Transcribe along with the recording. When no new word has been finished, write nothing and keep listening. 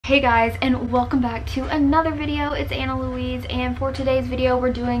Hey guys, and welcome back to another video. It's AnnLouise, and for today's video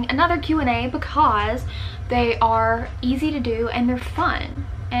we're doing another Q&A because they are easy to do and they're fun,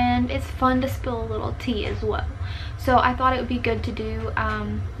 and it's fun to spill a little tea as well. So I thought it would be good to do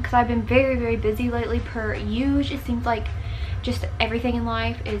because I've been very busy lately per usual. It seems like just everything in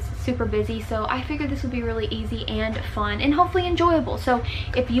life is super busy, so I figured this would be really easy and fun and hopefully enjoyable. So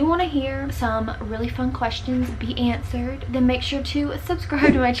if you want to hear some really fun questions be answered, then make sure to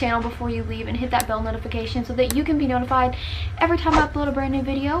subscribe to my channel before you leave and hit that bell notification so that you can be notified every time I upload a brand new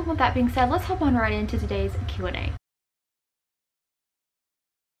video. With that being said, let's hop on right into today's Q&A.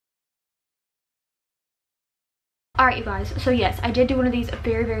 Alright you guys, so yes, I did do one of these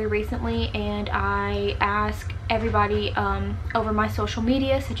very recently, and I asked everybody over my social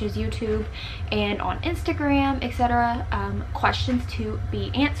media such as YouTube and on Instagram, etc. Questions to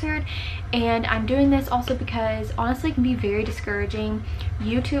be answered. And I'm doing this also because honestly it can be very discouraging.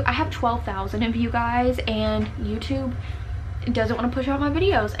 YouTube, I have 12,000 of you guys, and YouTube doesn't want to push out my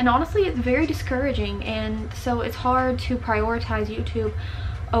videos, and honestly it's very discouraging, and so it's hard to prioritize YouTube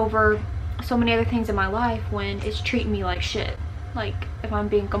over so many other things in my life when it's treating me like shit. Like, if I'm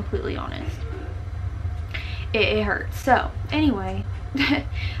being completely honest, it hurts. So anyway,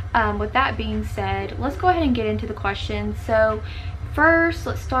 with that being said, let's go ahead and get into the questions. So first,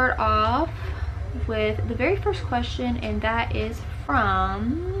 let's start off with the very first question, and that is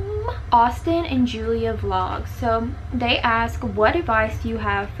from Austin and Julia Vlogs. So they ask, what advice do you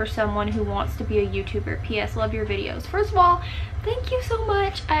have for someone who wants to be a YouTuber? PS, love your videos. First of all, thank you so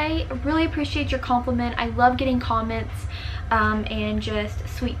much. I really appreciate your compliment. I love getting comments and just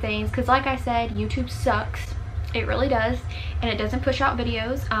sweet things, because like I said, YouTube sucks. It really does, and it doesn't push out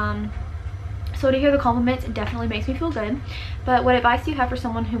videos. So to hear the compliments, it definitely makes me feel good. But what advice do you have for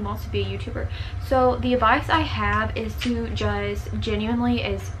someone who wants to be a YouTuber? So the advice I have is to just genuinely,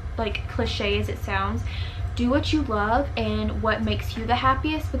 as like cliche as it sounds, do what you love and what makes you the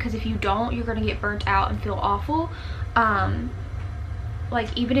happiest, because if you don't, you're gonna get burnt out and feel awful.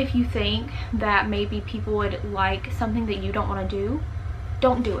 Like, even if you think that maybe people would like something that you don't want to do,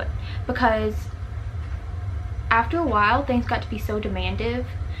 don't do it, because after a while things got to be so demanding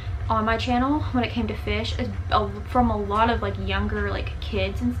on my channel when it came to fish, from a lot of like younger like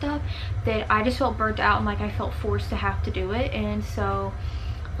kids and stuff, that I just felt burnt out and like I felt forced to have to do it. And so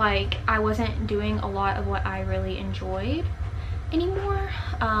like I wasn't doing a lot of what I really enjoyed anymore,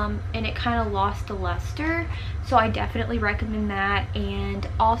 and it kind of lost the luster. So I definitely recommend that. And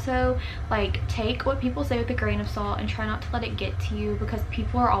also, like, take what people say with a grain of salt and try not to let it get to you, because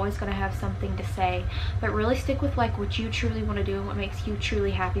people are always going to have something to say. But really stick with like what you truly want to do and what makes you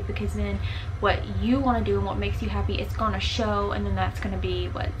truly happy, because then what you want to do and what makes you happy, it's going to show, and then that's going to be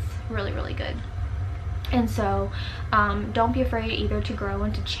what's really good. And so don't be afraid either to grow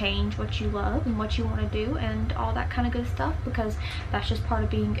and to change what you love and what you want to do and all that kind of good stuff, because that's just part of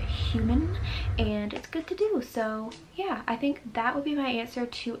being human and it's good to do. So yeah, I think that would be my answer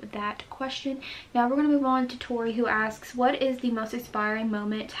to that question. Now we're going to move on to Tori, who asks, what is the most inspiring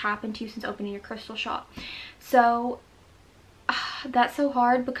moment to happen to you since opening your crystal shop? So that's so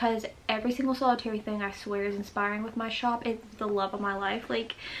hard, because every single solitary thing I swear is inspiring with my shop. It's the love of my life.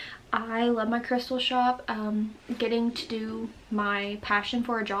 Like, I love my crystal shop. Getting to do my passion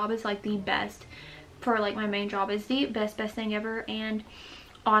for a job is like the best, for like my main job is the best thing ever. And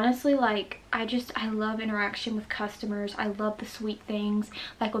honestly, like, I love interaction with customers. I love the sweet things,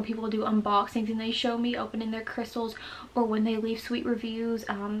 like when people do unboxings and they show me opening their crystals, or when they leave sweet reviews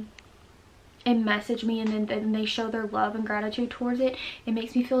and message me, and then they show their love and gratitude towards it. It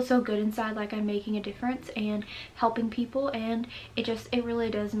makes me feel so good inside, like I'm making a difference and helping people, and it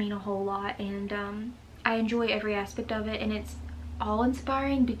really does mean a whole lot. And I enjoy every aspect of it, and it's all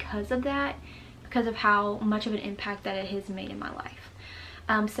inspiring because of that, because of how much of an impact that it has made in my life.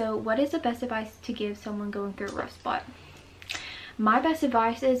 So what is the best advice to give someone going through a rough spot? My best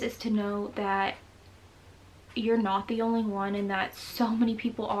advice is to know that you're not the only one, and that so many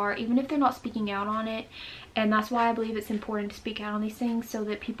people are, even if they're not speaking out on it. And that's why I believe it's important to speak out on these things, so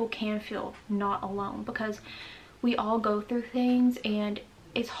that people can feel not alone, because we all go through things, and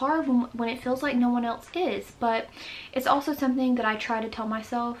it's hard when it feels like no one else is. But it's also something that I try to tell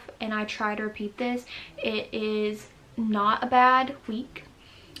myself, and I try to repeat this: it is not a bad week,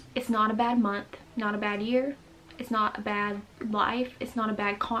 it's not a bad month, not a bad year, it's not a bad life, it's not a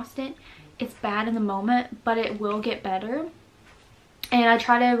bad constant. It's bad in the moment, but it will get better. And I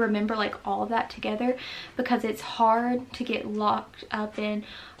try to remember like all of that together, because it's hard to get locked up in,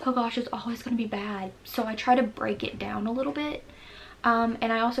 oh gosh, it's always going to be bad. So I try to break it down a little bit.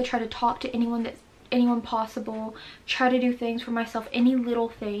 And I also try to talk to anyone that's anyone possible, try to do things for myself, any little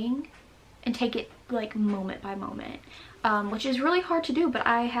thing, and take it like moment by moment, which is really hard to do, but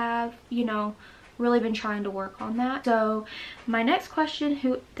I have, you know, really been trying to work on that. So my next question,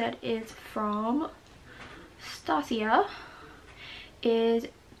 that is from Stasia, is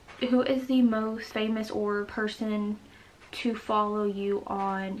who is the most famous or person to follow you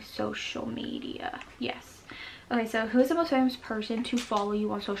on social media? Yes. Okay, so who is the most famous person to follow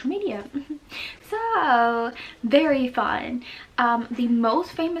you on social media? So, very fun. The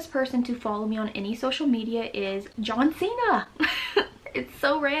most famous person to follow me on any social media is JOHN CENA. It's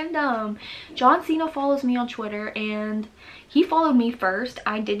so random. JOHN CENA follows me on Twitter, and he followed me first.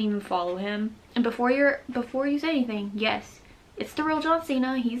 I didn't even follow him. And before you say anything, yes, it's the real JOHN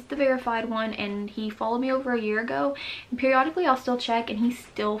CENA. He's the verified one, and he followed me over a year ago. And periodically I'll still check, and he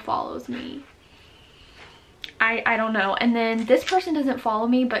still follows me. I don't know. And then this person doesn't follow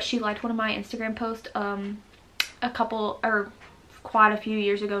me, but she liked one of my Instagram posts quite a few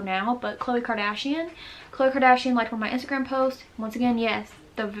years ago now. But Khloe Kardashian liked one of my Instagram posts. Once again, yes,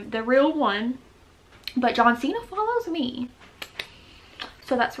 the real one. But JOHN CENA follows me,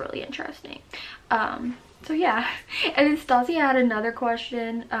 so that's really interesting. So yeah. And then Stassi had another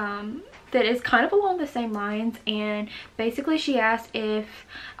question that is kind of along the same lines, and basically she asked if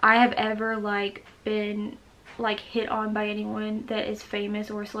I have ever like been like hit on by anyone that is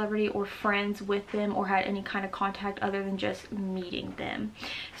famous or a celebrity, or friends with them, or had any kind of contact other than just meeting them.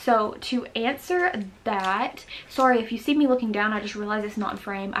 So to answer that, sorry if you see me looking down, I just realized it's not in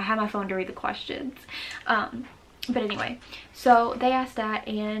frame. I have my phone to read the questions. But anyway, so they asked that,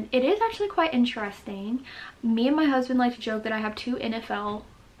 and it is actually quite interesting. Me and my husband like to joke that I have 2 NFL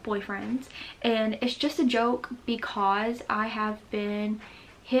boyfriends, and it's just a joke because I have been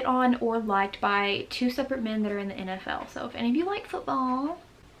hit on or liked by 2 separate men that are in the NFL. So if any of you like football,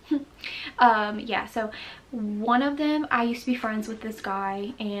 yeah, so one of them, I used to be friends with this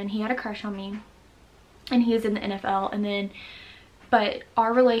guy, and he had a crush on me, and he is in the NFL. And then, but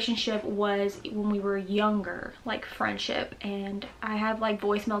our relationship was when we were younger, like friendship, and I have like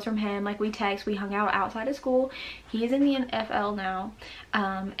voicemails from him, like we text, we hung out outside of school. He is in the NFL now.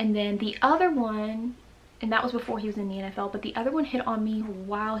 And then the other one, and that was before he was in the NFL, but the other one hit on me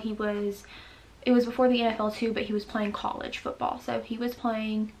while it was before the NFL too, but he was playing college football. So he was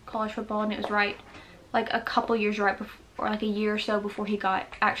playing college football, and it was right, like a couple years right before, or like a year or so before he got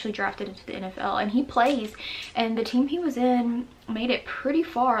actually drafted into the NFL. And he plays, and the team he was in made it pretty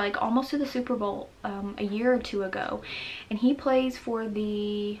far, like almost to the Super Bowl a year or 2 ago. And he plays for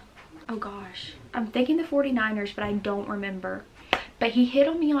the, oh gosh, I'm thinking the 49ers, but I don't remember. But he hit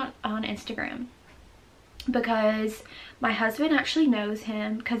on me on Instagram, because my husband actually knows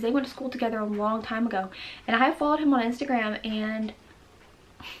him because they went to school together a long time ago, and I have followed him on Instagram, and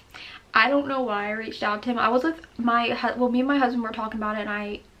I don't know why I reached out to him. I was with me and my husband were talking about it, and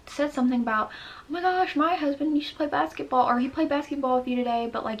I said something about, oh my gosh, my husband used to play basketball, or he played basketball with you today,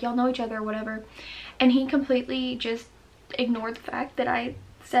 but like y'all know each other or whatever. And he completely just ignored the fact that I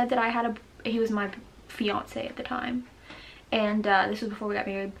said that he was my fiance at the time. And this was before we got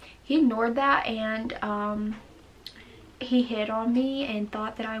married. He ignored that, and he hit on me and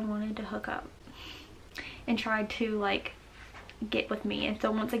thought that I wanted to hook up and tried to like get with me. And so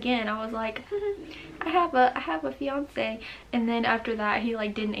once again I was like, I have a fiance. And then after that he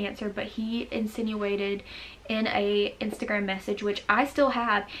like didn't answer, but he insinuated in a Instagram message, which I still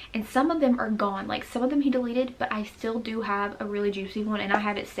have, and some of them are gone. Like some of them he deleted, but I still do have a really juicy one, and I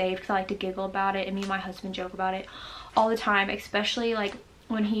have it saved because I like to giggle about it, and me and my husband joke about it all the time, especially like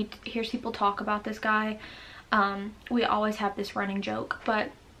when he hears people talk about this guy. We always have this running joke,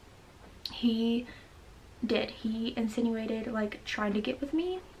 but he insinuated like trying to get with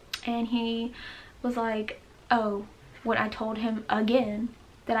me, and he was like, oh, when I told him again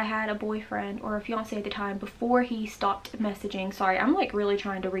that I had a boyfriend or a fiance at the time, before he stopped messaging, sorry, I'm like really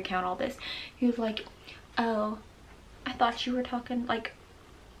trying to recount all this, he was like, oh, I thought you were talking like,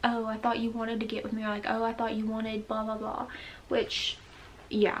 oh, I thought you wanted to get with me, or like, oh, I thought you wanted blah blah blah, which,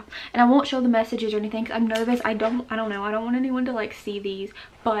 yeah. And I won't show the messages or anything because I'm nervous. I don't know, I don't want anyone to like see these,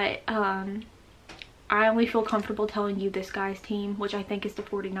 but I only feel comfortable telling you this guy's team, which I think is the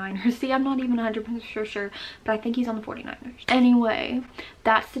 49ers. See, I'm not even 100% sure, but I think he's on the 49ers. Anyway,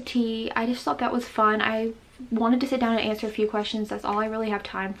 that's the tea. I just thought that was fun. I wanted to sit down and answer a few questions. That's all I really have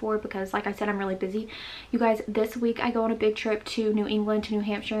time for, because like I said, I'm really busy. You guys, this week I go on a big trip to New England, to New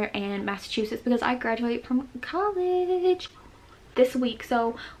Hampshire and Massachusetts, because I graduate from college this week.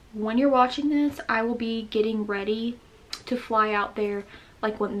 So when you're watching this, I will be getting ready to fly out there,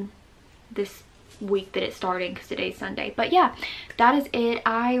 like when this week that it's starting because today's Sunday. But yeah, that is it.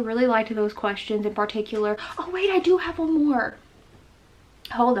 I really liked those questions in particular. Oh wait, I do have one more.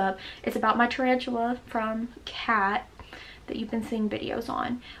 Hold up. It's about my tarantula from Cat that you've been seeing videos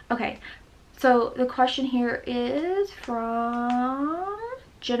on. Okay, so the question here is from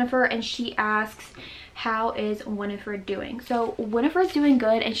Jennifer, and she asks, how is Winifred doing? So Winifred's doing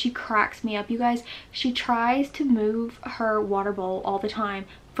good, and she cracks me up, you guys. She tries to move her water bowl all the time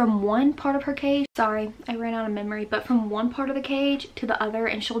from one part of her cage, sorry, I ran out of memory, but from one part of the cage to the other,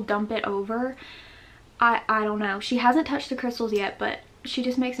 and she'll dump it over. I don't know. She hasn't touched the crystals yet, but she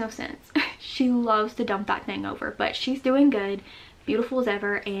just makes no sense. She loves to dump that thing over, but she's doing good, beautiful as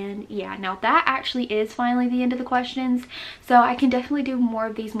ever. And yeah, now that actually is finally the end of the questions, so I can definitely do more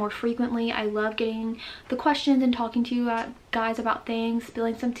of these more frequently. I love getting the questions and talking to you guys about things,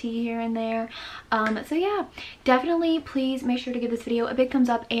 spilling some tea here and there. So yeah, definitely please make sure to give this video a big thumbs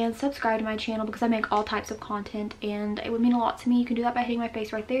up and subscribe to my channel, because I make all types of content and it would mean a lot to me. You can do that by hitting my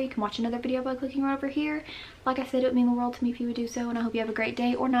face right there. You can watch another video by clicking right over here. Like I said, it would mean the world to me if you would do so, and I hope you have a great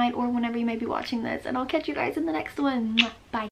day or night or whenever you may be watching this, and I'll catch you guys in the next one. Bye.